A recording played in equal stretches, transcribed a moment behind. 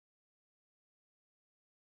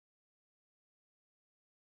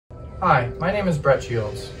Hi, my name is Brett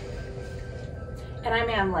Shields. And I'm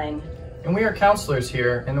Ann Lang. And we are counselors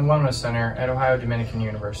here in the Wellness Center at Ohio Dominican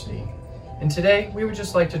University. And today we would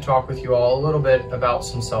just like to talk with you all a little bit about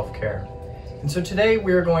some self-care. And so today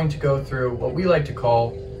we are going to go through what we like to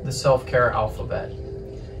call the self-care alphabet.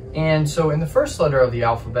 And so in the first letter of the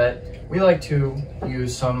alphabet, we like to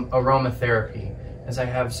use some aromatherapy, as I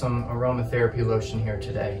have some aromatherapy lotion here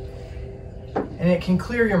today. And it can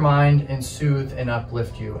clear your mind and soothe and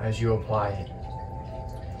uplift you as you apply it.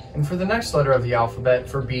 And for the next letter of the alphabet,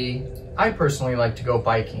 for B, I personally like to go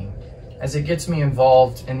biking, as it gets me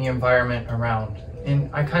involved in the environment around, and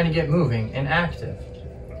I kind of get moving and active.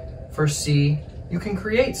 For C, you can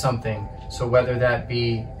create something, so whether that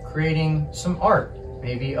be creating some art,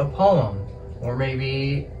 maybe a poem, or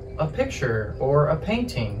maybe a picture or a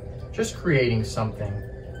painting, just creating something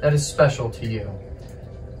that is special to you.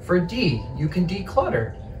 For D, you can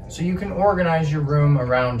declutter, so you can organize your room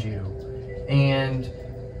around you and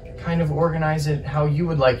kind of organize it how you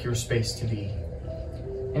would like your space to be.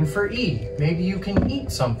 And for E, maybe you can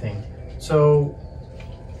eat something, so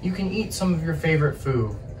you can eat some of your favorite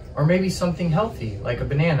food, or maybe something healthy like a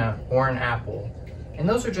banana or an apple. And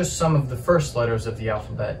those are just some of the first letters of the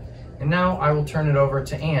alphabet. And now I will turn it over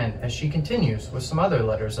to Anne as she continues with some other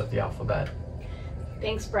letters of the alphabet.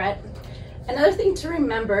 Thanks, Brett. Another thing to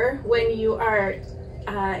remember when you are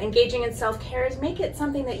engaging in self-care is make it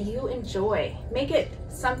something that you enjoy. Make it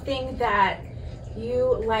something that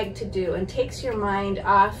you like to do and takes your mind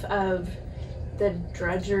off of the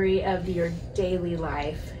drudgery of your daily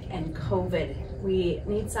life and COVID. We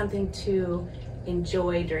need something to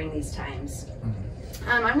enjoy during these times.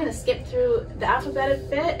 I'm going to skip through the alphabet a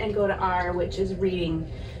bit and go to R, which is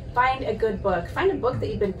reading. Find a good book. Find a book that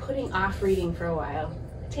you've been putting off reading for a while.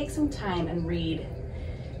 Take some time and read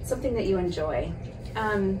something that you enjoy.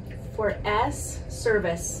 For S,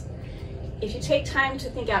 service. If you take time to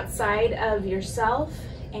think outside of yourself,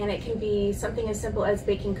 and it can be something as simple as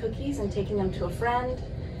baking cookies and taking them to a friend,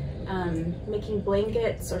 making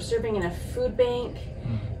blankets or serving in a food bank.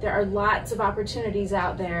 There are lots of opportunities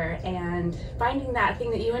out there, and finding that thing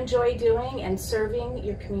that you enjoy doing and serving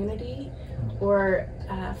your community or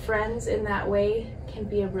friends in that way can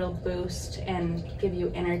be a real boost and give you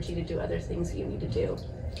energy to do other things that you need to do.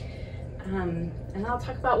 And I'll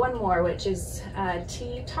talk about one more, which is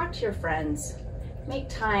T, talk to your friends. Make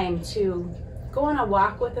time to go on a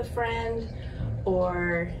walk with a friend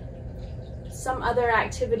or some other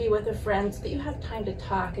activity with a friend so that you have time to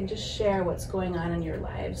talk and just share what's going on in your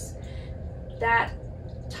lives. That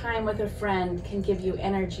time with a friend can give you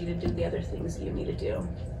energy to do the other things that you need to do.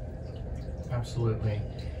 Absolutely.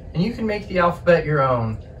 And you can make the alphabet your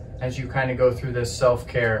own as you kind of go through this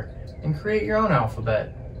self-care and create your own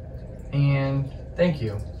alphabet. And thank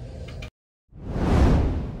you.